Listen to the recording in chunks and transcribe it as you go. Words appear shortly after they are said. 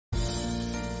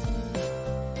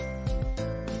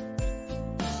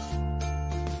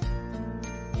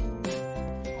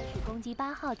期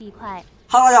8号地块。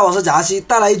哈喽大家好，我是假牙西，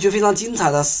带来一局非常精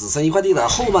彩的死神一块地的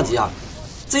后半集啊。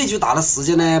这一局打的时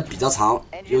间呢比较长，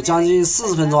有将近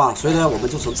40分钟啊，所以呢我们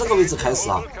就从这个位置开始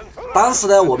啊。当时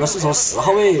呢我们是从10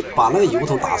号位把那个油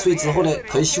桶打碎之后呢，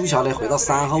可以修桥呢回到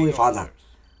3号位发展。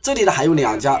这里呢还有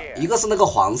2家，一个是那个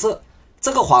黄色，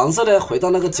这个黄色呢回到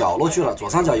那个角落去了，左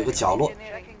上角有个角落。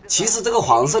其实这个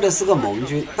黄色呢是个盟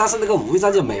军，但是那个无畏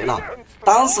战舰没了。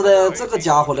当时呢这个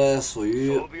家伙呢属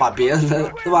于把别人的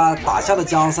对吧打下的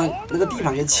江山那个地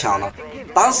盘给抢了。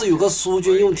当时有个苏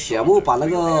军用铁幕把那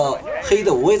个黑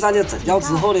的无畏战舰整掉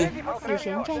之后呢，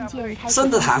剩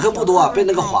的坦克不多啊，被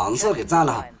那个黄色给占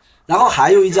了。然后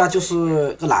还有一家就是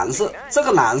个蓝色，这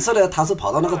个蓝色呢他是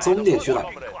跑到那个终点去了。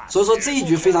所以说这一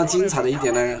局非常精彩的一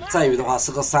点呢在于的话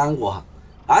是个三国哈。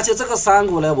而且这个三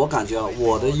国呢我感觉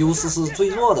我的优势是最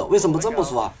弱的。为什么这么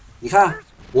说啊？你看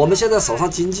我们现在手上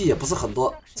经济也不是很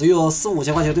多，只有4、5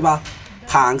千块钱对吧？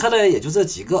坦克呢也就这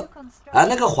几个，而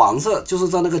那个黄色就是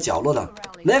在那个角落的，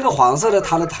那个黄色呢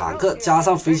它的坦克加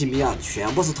上飞行兵啊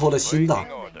全部是拖了新的。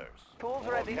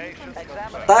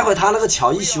待会他那个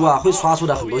桥一修啊会刷出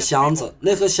来很多箱子，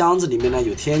那个箱子里面呢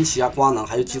有天启啊、光能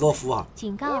还有基洛夫啊。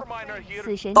警告，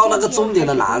到那个终点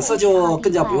的蓝色就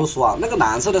更加不用说啊，那个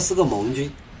蓝色呢是个盟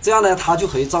军，这样呢他就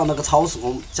可以造那个超时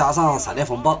空加上闪电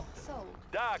风暴。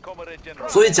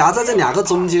所以夹在这2个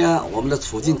中间，我们的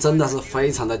处境真的是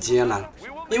非常的艰难。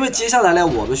因为接下来呢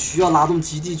我们需要拉动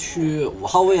基地去5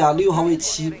号位啊、6号位、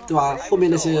7对吧，后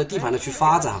面那些地盘的去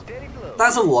发展。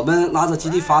但是我们拉着基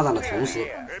地发展的同时，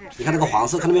你看那个黄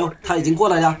色看到没有，他已经过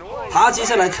来呀，他接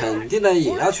下来肯定呢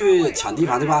也要去抢地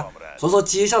盘对吧？所以说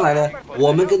接下来呢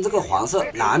我们跟这个黄色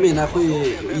难免呢会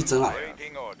有一争啊。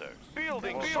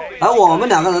而我们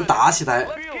2个人打起来，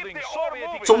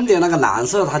终点那个蓝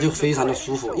色他就非常的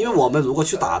舒服，因为我们如果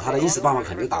去打他的一时半会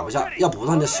肯定打不下，要不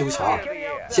断的修桥啊。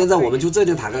现在我们就这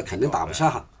点坦克肯定打不下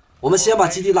哈。我们先把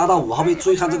基地拉到5号位，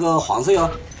注意看这个黄色哟。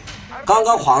刚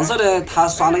刚黄色呢他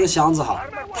刷那个箱子哈，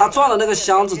他转了那个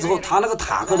箱子之后，他那个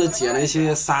坦克呢捡了一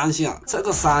些3星啊。这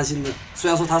个3星呢虽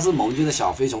然说他是盟军的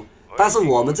小飞熊，但是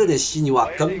我们这点犀牛啊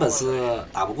根本是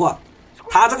打不过。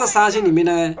他这个3星里面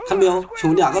呢看到没有，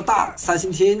有2个大3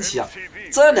星天启啊，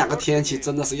这2个天启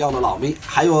真的是要了老命，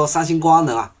还有3星光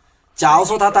能啊。假如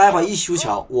说他待会一修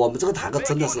桥，我们这个坦克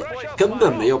真的是根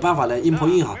本没有办法来硬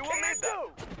碰硬哈。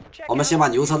我们先把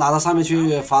牛车拉到上面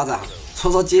去发展，所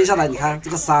以说接下来你看这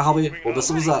个3号位我们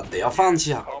是不是得要放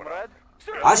弃啊？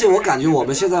而且我感觉我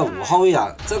们现在5号位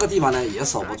啊这个地方呢也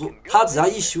守不住，他只要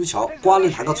一修桥，光能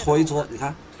坦克戳一戳，你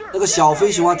看那个小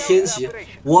飞熊啊、天启，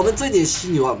我们这点犀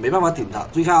牛啊没办法顶他。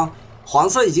注意看啊，黄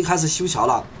色已经开始修桥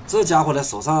了，这家伙呢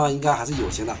手上应该还是有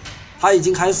钱的，他已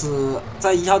经开始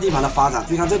在1号地盘的发展。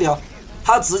注意看这里哦，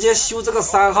他直接修这个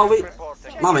3号位，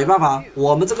那没办法，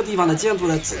我们这个地方的建筑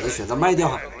呢只能选择卖掉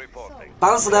哈。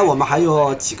当时呢我们还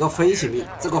有几个飞行兵，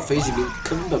这个飞行兵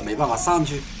根本没办法上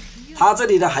去。他这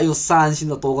里呢还有3星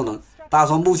的多功能，大家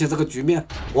说目前这个局面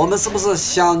我们是不是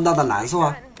相当的难受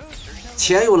啊？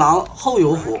前有狼后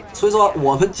有虎，所以说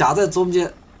我们夹在中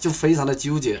间就非常的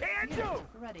纠结，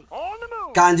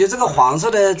感觉这个黄色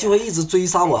呢就会一直追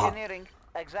杀我哈。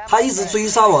他一直追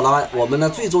杀我了，我们呢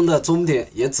最终的终点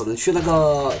也只能去那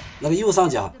个右上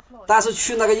角。但是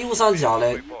去那个右上角呢，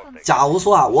假如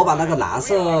说啊我把那个蓝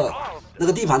色那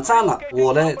个地盘占了，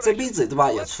我呢这辈子对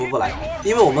吧也出不来，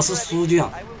因为我们是苏军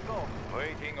啊。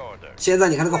现在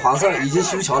你看这个黄色已经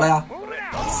修桥了呀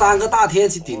，3个大天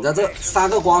启顶着这3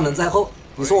个光能在后，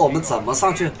你说我们怎么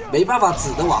上去？没办法，只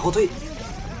能往后退。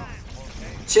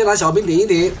先拿小兵顶一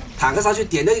顶，坦克上去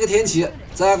点掉一个天启，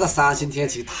这个3星天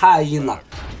启太硬了，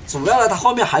主要呢它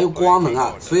后面还有光能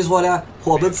啊，所以说呢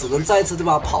我们只能再次对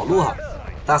吧跑路哈。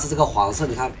但是这个黄色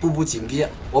你看步步紧逼，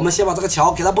我们先把这个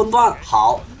桥给它崩断，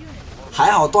好，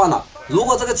还好断了。如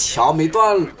果这个桥没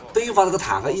断，对方这个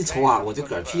坦克一冲啊，我就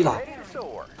嗝屁了。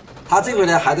他这回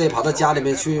呢还得跑到家里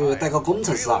面去带个工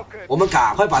程师啊，我们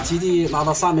赶快把基地拉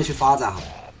到上面去发展哈。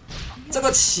这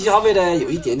个7号位呢有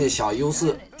一点点小优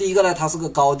势，第一个呢它是个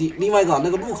高地，另外一个那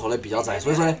个路口呢比较窄，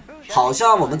所以说呢好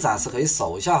像我们暂时可以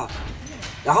守一下哈。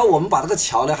然后我们把这个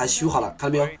桥呢还修好了，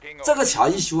看到没有？这个桥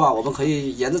一修啊，我们可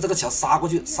以沿着这个桥杀过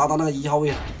去，杀到那个1号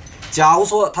位。假如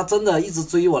说他真的一直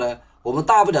追我呢，我们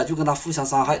大不了就跟他互相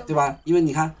伤害，对吧？因为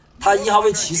你看他1号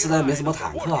位其实呢没什么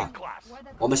坦克啊。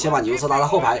我们先把牛车拉到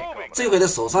后排，这回的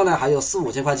手上呢还有4、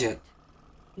5千块钱。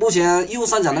目前右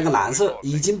上角那个蓝色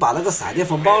已经把那个闪电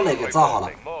风暴呢给造好了，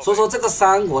所以说这个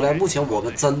三国呢目前我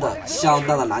们真的相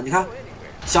当的难。你看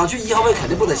想去1号位肯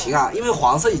定不得行啊，因为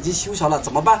黄色已经修桥了，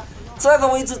怎么办？这个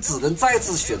位置只能再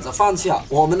次选择放弃啊，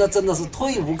我们呢真的是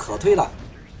退无可退了，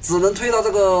只能退到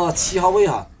这个7号位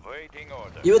啊。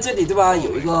因为这里对吧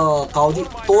有一个高地，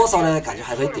多少呢？感觉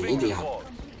还可以点一点哈。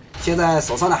现在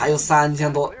手上呢还有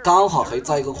3000多，刚好可以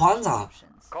造一个矿场。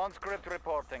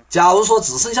假如说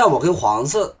只剩下我跟黄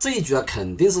色这一局啊，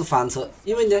肯定是翻车，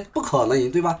因为呢不可能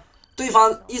赢，对吧？对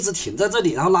方一直停在这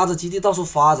里，然后拉着基地到处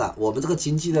发展，我们这个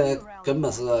经济呢根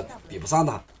本是比不上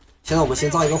的。现在我们先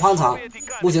造一个矿场，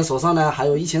目前手上呢还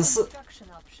有1400。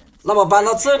那么搬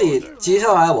到这里，接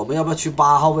下来我们要不要去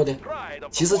8号位呢？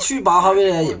其实去8号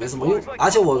位呢也没什么用，而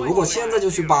且我如果现在就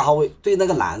去8号位，对那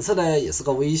个蓝色呢也是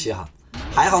个威胁哈。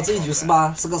还好这一局是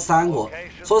吧，是个3国，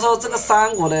所以说这个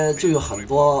3国呢就有很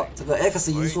多这个 X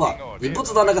因素啊，你不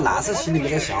知道那个蓝色心里面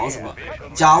在想什么。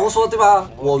假如说对吧，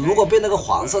我如果被那个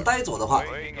黄色带走的话，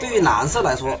对于蓝色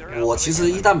来说，我其实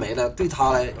一旦没了，对他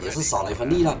呢也是少了一份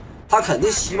力量，他肯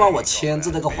定希望我牵制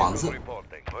那个黄色。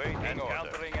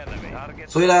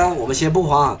所以呢，我们先不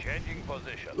慌。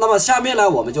那么下面呢，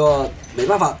我们就没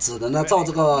办法，只能呢造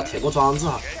这个铁幕装置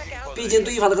哈。毕竟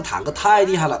对方那个坦克太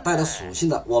厉害了，带着属性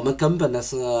的，我们根本呢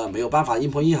是没有办法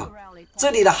硬碰硬哈。这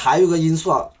里呢还有一个因素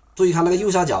啊，注意看那个右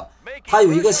下角，它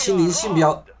有一个心灵信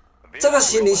标。这个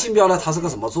心灵信标呢，它是个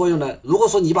什么作用呢？如果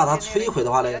说你把它摧毁的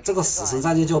话呢，这个死神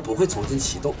战舰就不会重新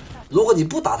启动；如果你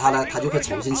不打它呢，它就会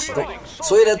重新启动。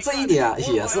所以呢，这一点啊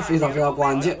也是非常非常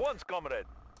关键。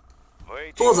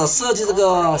作者设计这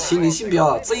个心灵信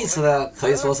标，这一次呢可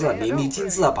以说是淋漓尽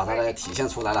致啊，把它呢体现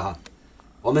出来了哈。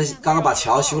我们刚刚把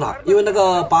桥修了，因为那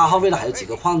个8号位呢还有几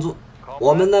个矿柱，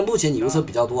我们呢目前油车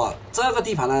比较多啊，这个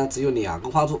地盘呢只有2个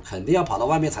矿柱，肯定要跑到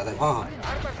外面采矿哈。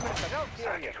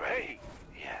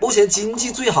目前经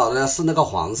济最好的呢是那个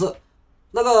黄色，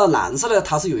那个蓝色呢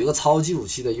它是有一个超级武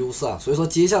器的优势啊，所以说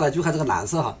接下来就看这个蓝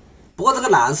色哈。不过这个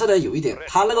蓝色呢有一点，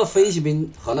它那个飞行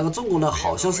兵和那个重工呢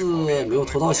好像是没有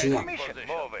偷到星啊。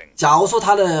假如说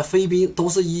他的飞兵都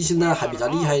是1星的，还比较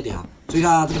厉害一点啊。所以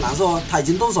看这个蓝色他已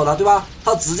经动手了，对吧？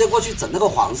他直接过去整那个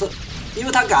黄色，因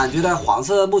为他感觉呢黄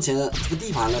色目前这个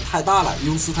地盘呢太大了，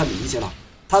优势太明显了，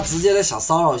他直接呢想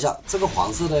骚扰一下这个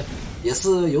黄色呢，也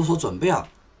是有所准备啊。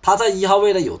他在1号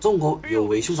位呢有重工，有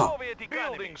维修厂，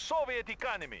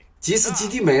即使基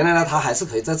地没了呢，他还是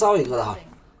可以再造一个的哈。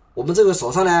我们这个手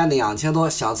上呢2000多，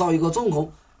想造一个重工。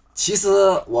其实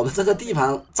我们这个地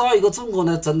盘造一个重工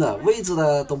呢，真的位置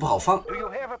呢都不好放，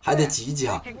还得挤一挤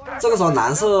啊。这个时候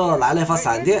蓝色来了一发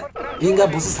闪电，应该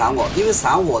不是闪我，因为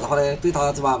闪我的话呢，对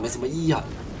他这把没什么意义啊。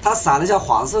他闪了一下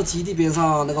黄色基地边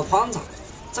上那个矿场，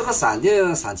这个闪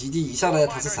电闪基地一下呢，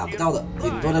他是闪不掉的，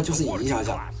顶多呢就是影响一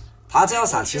下。他这样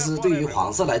闪其实对于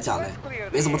黄色来讲呢，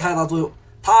没什么太大作用，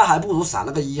他还不如闪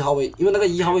那个1号位，因为那个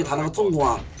1号位他那个重工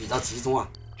啊比较集中啊。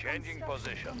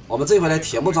我们这回呢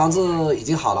铁幕装置已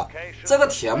经好了，这个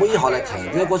铁幕一好呢，肯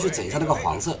定要过去整一下那个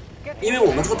黄色，因为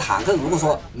我们这个坦克如果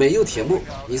说没有铁幕，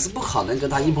你是不可能跟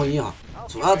他硬碰硬啊。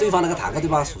主要对方那个坦克对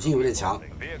吧，属性有点强。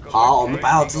好，我们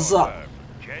摆好姿势，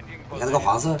你看这个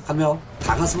黄色看到没有，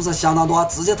坦克是不是相当多，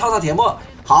直接套上铁幕，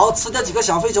好，吃掉几个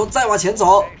小飞球再往前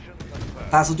走。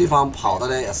但是对方跑的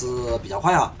呢也是比较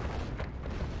快啊，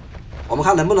我们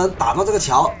看能不能打到这个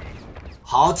桥。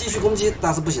好，继续攻击，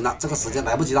但是不行了，这个时间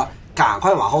来不及了，赶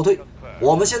快往后退。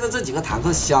我们现在这几个坦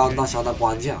克相当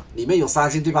关键啊，里面有3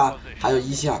星对吧，还有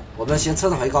1星啊，我们先撤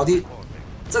回高地。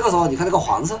这个时候你看这个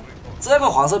黄色，这个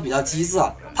黄色比较机智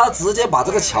啊，他直接把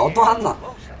这个桥断了。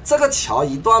这个桥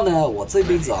一断呢，我这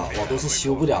辈子啊我都是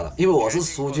修不了的，因为我是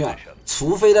苏军啊，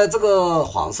除非呢这个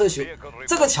黄色修，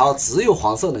这个桥只有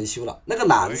黄色能修了，那个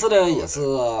蓝色呢也是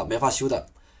没法修的，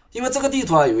因为这个地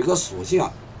图啊有一个属性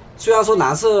啊。虽然说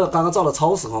蓝色刚刚造了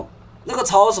超时空，那个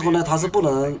超时空呢，它是不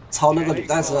能超那个履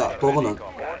带车多功能，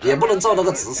也不能造那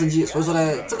个直升机，所以说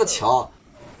呢，这个桥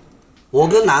我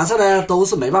跟蓝色呢都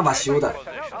是没办法修的。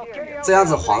这样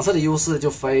子黄色的优势就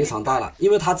非常大了，因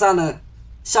为它占了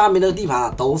下面那个地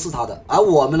盘都是他的，而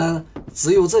我们呢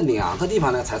只有这2个地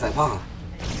盘呢才采矿啊。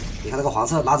你看这个黄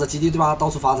色拉着基地对吧，到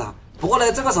处发展。不过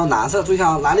呢，这个时候蓝色注意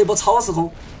看来了一波超时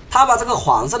空，他把这个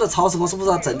黄色的超时空是不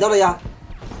是整掉了呀？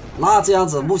那这样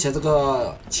子，目前这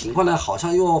个情况呢，好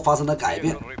像又发生了改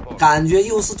变，感觉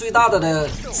优势最大的呢，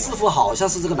似乎好像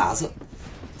是这个蓝色，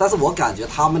但是我感觉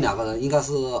他们2个人应该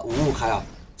是5-5开啊。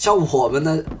像我们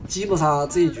呢，基本上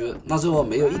这一局那就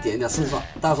没有一点点胜算。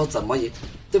大家说怎么赢，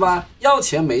对吧？要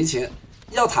钱没钱，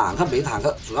要坦克没坦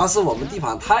克，主要是我们地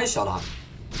盘太小了。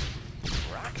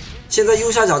现在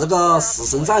右下角这个死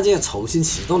神战舰重新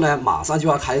启动呢，马上就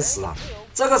要开始了。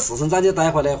这个死神战舰待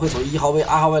会呢会从1号位、2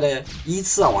号位呢依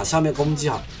次往下面攻击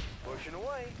哈。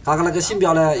刚刚那个信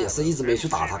标呢也是一直没去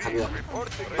打他，看到没有？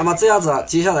那么这样子啊，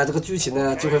接下来这个剧情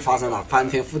呢就会发生了翻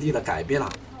天覆地的改变了。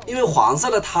因为黄色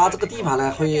的它这个地盘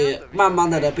呢会慢慢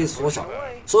的呢被缩小，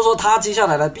所以说他接下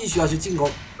来呢必须要去进攻。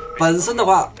本身的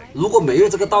话如果没有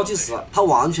这个倒计时，他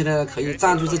完全呢可以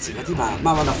占据这几个地盘，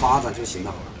慢慢的发展就行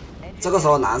了。这个时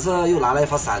候蓝色又来了一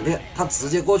发闪电，他直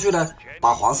接过去呢，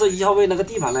把黄色1号位那个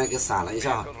地盘呢给闪了一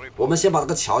下。我们先把这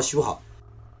个桥修好。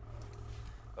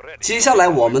接下来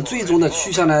我们最终的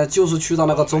去向呢，就是去到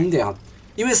那个终点啊，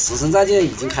因为死神战舰已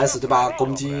经开始对吧，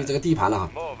攻击这个地盘了哈。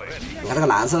你看这个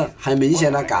蓝色很明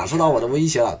显的感受到我的威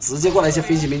胁了，直接过来一些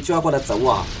飞行兵就要过来整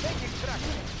我啊。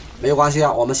没有关系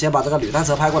啊，我们先把这个履带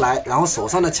车派过来，然后手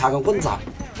上呢掐根棍子啊。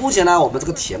目前呢，我们这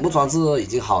个铁幕装置已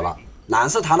经好了，蓝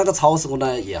色它那个超时空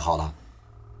呢也好了。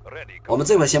我们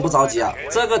这回先不着急啊，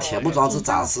这个铁幕装置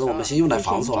暂时我们先用来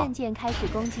防守啊。战舰开始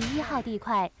攻击1号地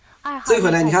块，2号。这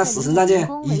回呢，你看死神战舰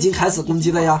已经开始攻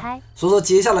击了呀，所以说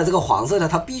接下来这个黄色呢，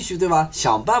它必须对吧，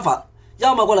想办法，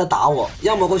要么过来打我，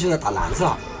要么过去打蓝色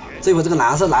啊。这回这个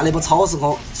蓝色来了一波超时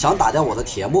空，想打掉我的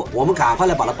铁幕，我们赶快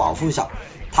来把它保护一下。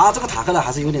他这个坦克呢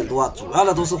还是有点多啊，主要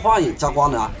的都是幻影加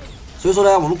光能啊，所以说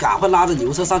呢，我们赶快拉着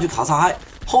牛车上去扛伤害，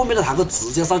后面的坦克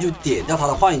直接上去点掉他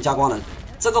的幻影加光能。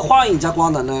这个幻影加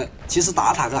光能呢，其实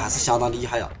打坦克还是相当厉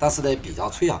害啊，但是呢比较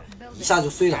脆啊，一下就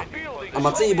碎了。那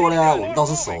么这一波呢，我们倒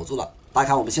是守住了。大家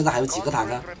看我们现在还有几个坦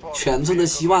克，全村的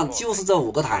希望就是这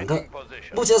5个坦克。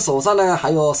目前手上呢还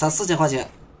有3、4千块钱，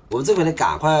我们这回呢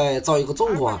赶快造一个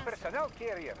重工啊，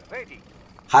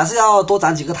还是要多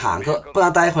攒几个坦克，不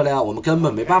然待会呢我们根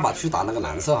本没办法去打那个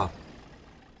蓝色啊。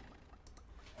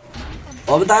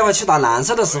我们待会去打蓝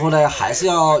色的时候呢，还是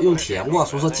要用铁幕啊，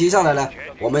所以说接下来呢，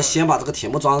我们先把这个铁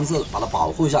幕装置把它保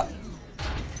护一下。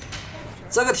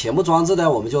这个铁幕装置呢，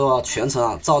我们就全程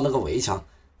啊造那个围墙，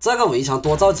这个围墙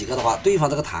多造几个的话，对方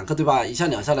这个坦克对吧，一下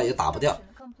两下呢也打不掉。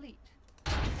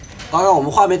当然我们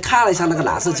画面看了一下那个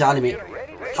蓝色家里面，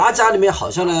他家里面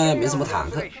好像呢没什么坦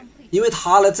克，因为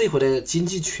他呢这回的经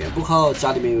济全部靠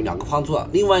家里面有2个矿柱啊，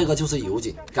另外一个就是油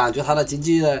井，感觉他的经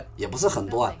济呢也不是很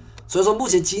多啊。所以说目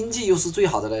前经济优势最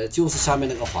好的呢，就是下面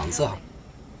那个黄色。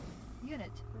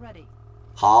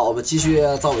好，我们继续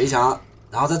造围墙，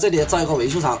然后在这里造一个维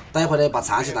修厂，待会呢把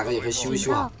残血坦克也可以修一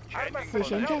修啊。死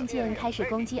神战舰开始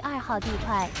攻击2号地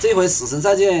块，这回死神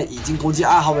战舰已经攻击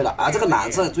2号位了，而这个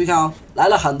蓝色注意看啊，来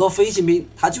了很多飞行兵，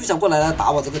他就想过来打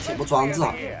我这个铁幕装置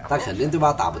啊，但肯定对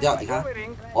吧，打不掉。你看，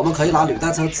我们可以拿履带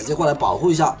车直接过来保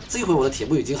护一下。这回我的铁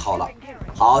幕已经好了，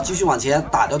好，继续往前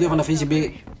打掉对方的飞行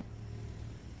兵。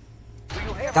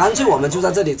干脆我们就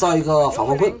在这里造一个防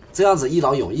空棍，这样子一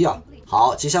劳永逸啊。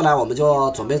好，接下来我们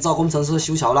就准备造工程师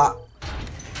修桥了。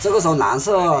这个时候蓝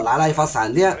色来了一发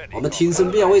闪电，我们听声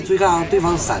辨位，注意看啊，对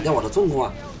方闪掉我的重工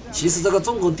啊。其实这个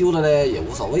重工丢了呢也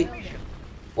无所谓，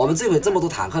我们这回这么多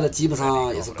坦克呢，基本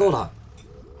上也是够了。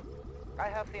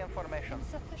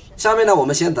下面呢，我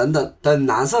们先等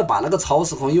蓝色把那个超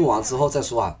时空用完之后再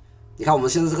说啊。你看我们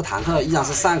现在这个坦克依然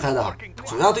是散开的哈，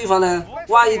主要对方呢，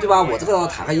万一对吧，我这个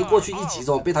坦克一过去一集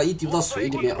中，被他一丢到水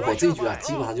里面，我这一局啊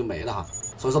基本上就没了哈。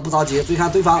所以说不着急，注意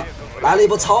看对方来了一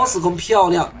波超时空，漂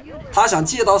亮，他想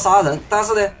借刀杀人，但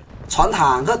是呢，传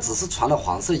坦克只是传了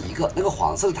黄色一个，那个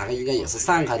黄色的坦克应该也是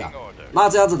散开的。那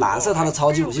这样子蓝色他的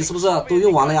超级武器是不是都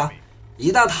用完了呀？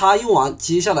一旦他用完，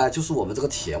接下来就是我们这个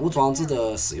铁幕装置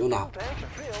的使用了。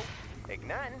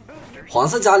黄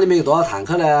色家里面有多少坦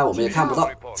克呢？我们也看不到。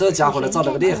这家伙呢造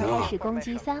了个裂痕啊。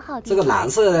这个蓝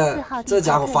色的这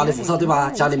家伙发力辐射对吧？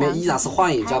家里面依然是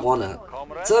幻影加光能。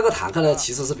这个坦克呢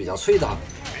其实是比较脆的啊。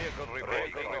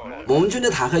盟军的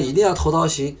坦克一定要偷到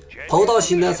星，偷到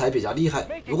星呢才比较厉害。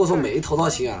如果说没偷到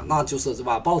星啊，那就是对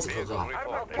吧？豹子科科啊。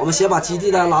我们先把基地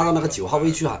呢拉到那个9号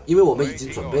位去啊，因为我们已经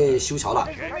准备修桥了，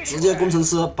直接工程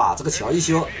师把这个桥一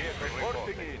修。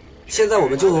现在我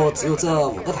们就只有这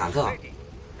5个坦克啊。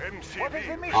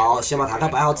好，先把坦克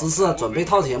摆好姿势，准备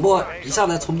套铁幕，一下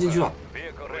来冲进去了。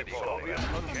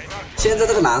现在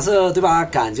这个蓝色对吧，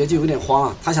感觉就有点慌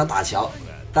啊，他想打桥，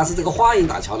但是这个幻影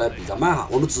打桥呢比较慢哈，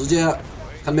我们直接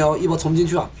看到没有，一波冲进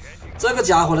去啊。这个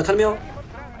家伙呢，看到没有，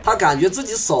他感觉自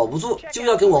己守不住，就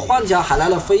要跟我换家，还来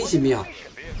了飞行兵啊。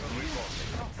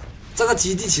这个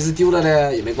基地其实丢了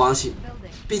呢也没关系，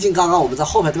毕竟刚刚我们在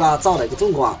后排对吧造了一个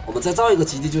重工啊，我们再造一个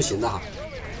基地就行了哈。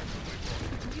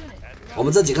我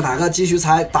们这几个坦克继续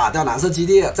拆，打掉蓝色基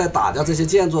地，再打掉这些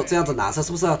建筑，这样子蓝色是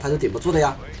不是他就顶不住了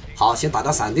呀？好，先打掉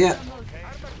闪电，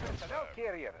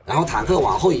然后坦克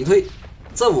往后一退，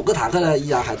这5个坦克呢依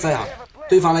然还在啊。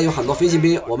对方呢有很多飞行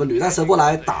兵，我们履带车过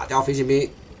来打掉飞行兵。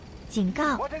警告！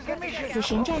死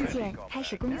神战舰开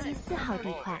始攻击4号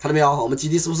地块。看到没有？我们基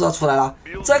地是不是要出来了？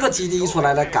这个基地一出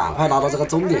来呢，赶快拉到这个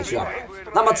终点去啊。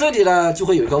那么这里呢就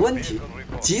会有一个问题，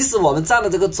即使我们占了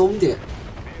这个终点，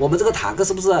我们这个坦克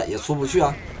是不是也出不去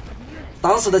啊？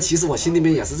当时的其实我心里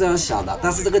面也是这样想的，但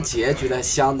是这个结局呢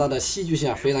相当的戏剧性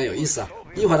啊，非常有意思啊。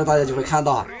一会儿呢大家就会看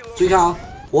到啊，注意看啊，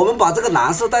我们把这个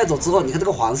蓝色带走之后，你看这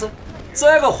个黄色，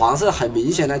这个黄色很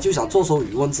明显呢就想坐收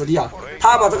渔翁之利啊。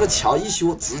他把这个桥一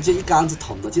修，直接一杆子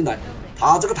捅了进来。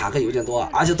他这个坦克有点多啊，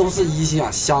而且都是一星啊，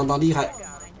相当厉害。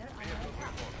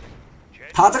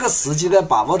他这个时机呢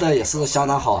把握的也是相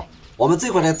当好。我们这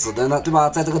回呢只能呢，对吧，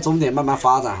在这个终点慢慢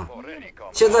发展哈。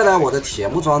现在呢我的铁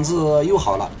幕装置又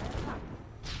好了，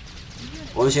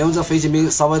我们先用这飞行兵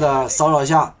稍微的骚扰一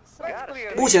下。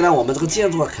目前呢我们这个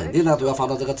建筑啊肯定呢都要放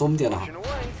到这个终点了哈。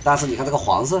但是你看这个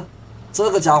黄色，这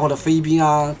个家伙的飞兵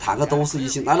啊坦克都是一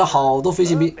星，来了好多飞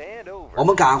行兵。我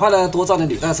们赶快呢多造点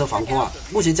履带车防空啊！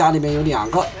目前家里面有2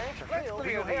个，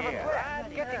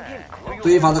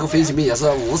对方这个飞行兵也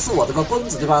是无视我这个棍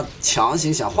子对吧？强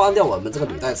行想换掉我们这个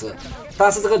履带车，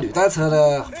但是这个履带车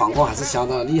的防空还是相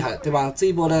当的厉害，对吧？这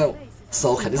一波呢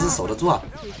守肯定是守得住啊。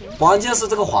关键是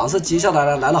这个黄色接下来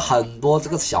呢来了很多这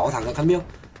个小坦克，看到没有？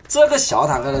这个小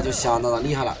坦克呢就相当的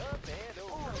厉害了。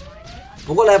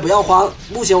不过呢不要慌，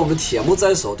目前我们铁幕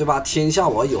在手对吧？天下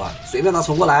我有啊，随便他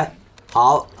冲过来。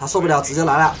好，他受不了，直接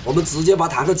来了。我们直接把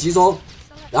坦克集中，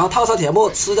然后套上铁幕，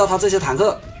吃掉他这些坦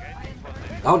克。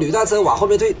然后履带车往后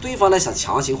面退，对方呢想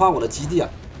强行换我的基地啊，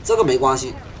这个没关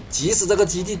系。即使这个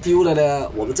基地丢了呢，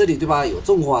我们这里对吧有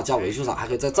重工啊加维修厂，还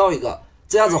可以再造一个。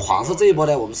这样子黄色这一波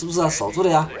呢，我们是不是要守住了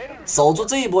呀？守住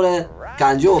这一波呢，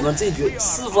感觉我们这一局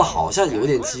似乎好像有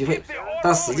点机会，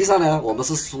但实际上呢，我们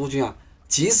是输军啊。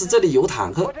即使这里有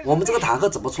坦克，我们这个坦克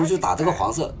怎么出去打这个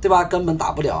黄色，对吧？根本打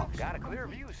不了。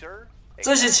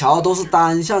这些桥都是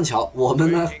单向桥，我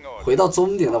们呢回到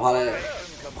终点的话呢，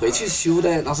回去修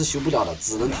的那是修不了的，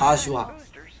只能他修啊。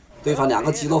对方2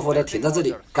个基洛夫呢停在这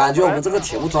里，感觉我们这个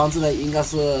铁幕装置呢应该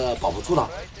是保不住了。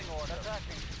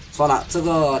算了，这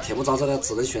个铁幕装置呢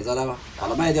只能选择那个把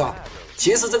它卖掉。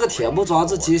其实这个铁幕装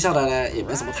置接下来呢也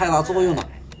没什么太大作用了，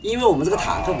因为我们这个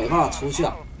坦克没办法出去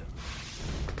啊。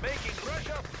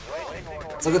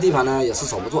这个地盘呢也是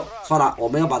守不住，算了，我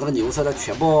们要把这个牛车呢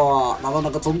全部拉到那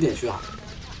个终点去啊。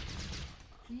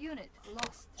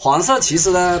黄色其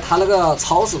实呢，他那个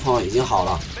超时空已经好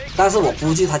了，但是我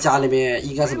估计他家里面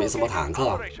应该是没什么坦克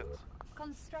啊。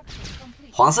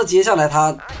黄色接下来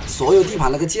他所有地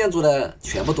盘那个建筑呢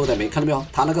全部都得没，看到没有？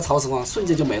他那个超时空瞬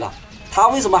间就没了。他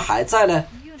为什么还在呢？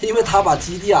因为他把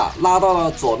基地啊拉到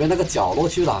了左边那个角落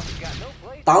去了。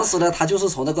当时呢，他就是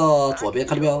从那个左边，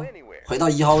看到没有？回到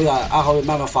1号位啊、2号位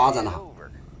慢慢发展了。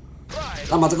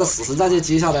那么这个死神战舰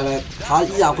接下来呢，它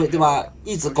依然会对吧，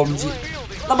一直攻击。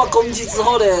那么攻击之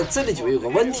后呢，这里就有个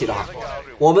问题了哈。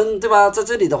我们对吧，在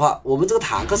这里的话，我们这个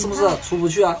坦克是不是出不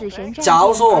去啊？假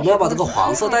如说我们要把这个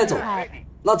黄色带走，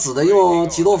那只能用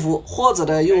基洛夫或者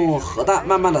呢用核弹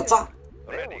慢慢的炸。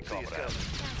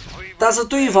但是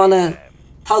对方呢，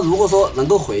他如果说能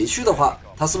够回去的话，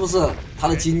他是不是他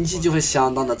的经济就会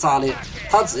相当的炸裂？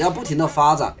他只要不停的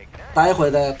发展。待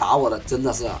会的打我的真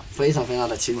的是非常非常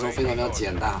的轻松，非常非常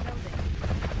简单。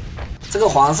这个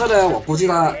黄色呢，我估计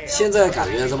他现在感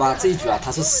觉是吧，这一局啊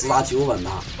他是10拿9稳的。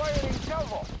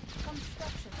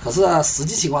可是实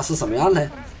际情况是什么样呢？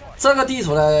这个地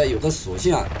图呢有个属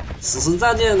性啊，死神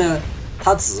战舰呢，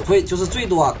它只会就是最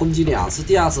多啊攻击2次，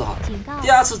第2次哈，第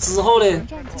2次之后呢，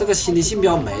这个心理信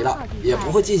标没了，也不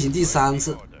会进行第3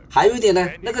次。还有一点呢，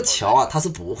那个桥啊它是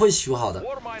不会修好的，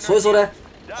所以说呢。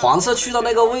黄色去到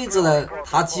那个位置呢，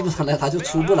他基本上呢他就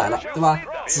出不来了，对吧？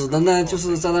只能呢就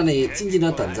是在那里静静的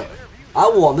等着。而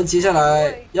我们接下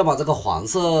来要把这个黄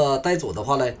色带走的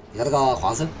话呢，你看这个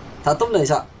黄色，他动了一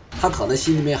下，他可能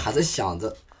心里面还在想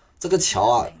着，这个桥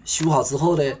啊修好之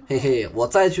后呢，嘿嘿，我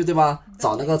再去对吧，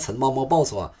找那个陈猫猫报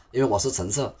仇啊，因为我是橙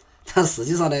色。但实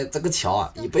际上呢，这个桥啊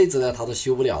一辈子呢他都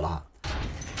修不了了。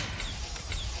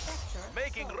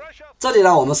这里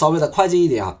呢我们稍微的快进一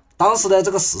点啊。当时呢，这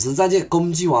个死神战舰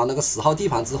攻击完那个10号地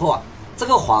盘之后啊，这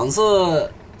个黄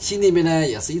色心里面呢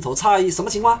也是一头诧异，什么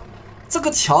情况？这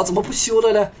个桥怎么不修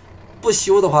了呢？不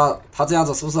修的话，他这样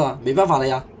子是不是没办法了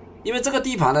呀？因为这个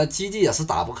地盘呢，基地也是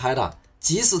打不开的，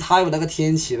即使他有那个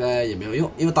天启呢也没有用，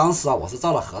因为当时啊我是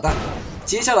造了核弹，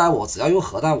接下来我只要用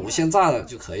核弹无限炸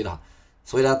就可以了。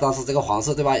所以呢，当时这个黄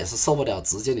色对吧也是受不了，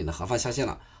直接领了盒饭下线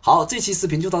了。好，这期视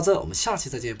频就到这，我们下期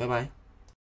再见，拜拜。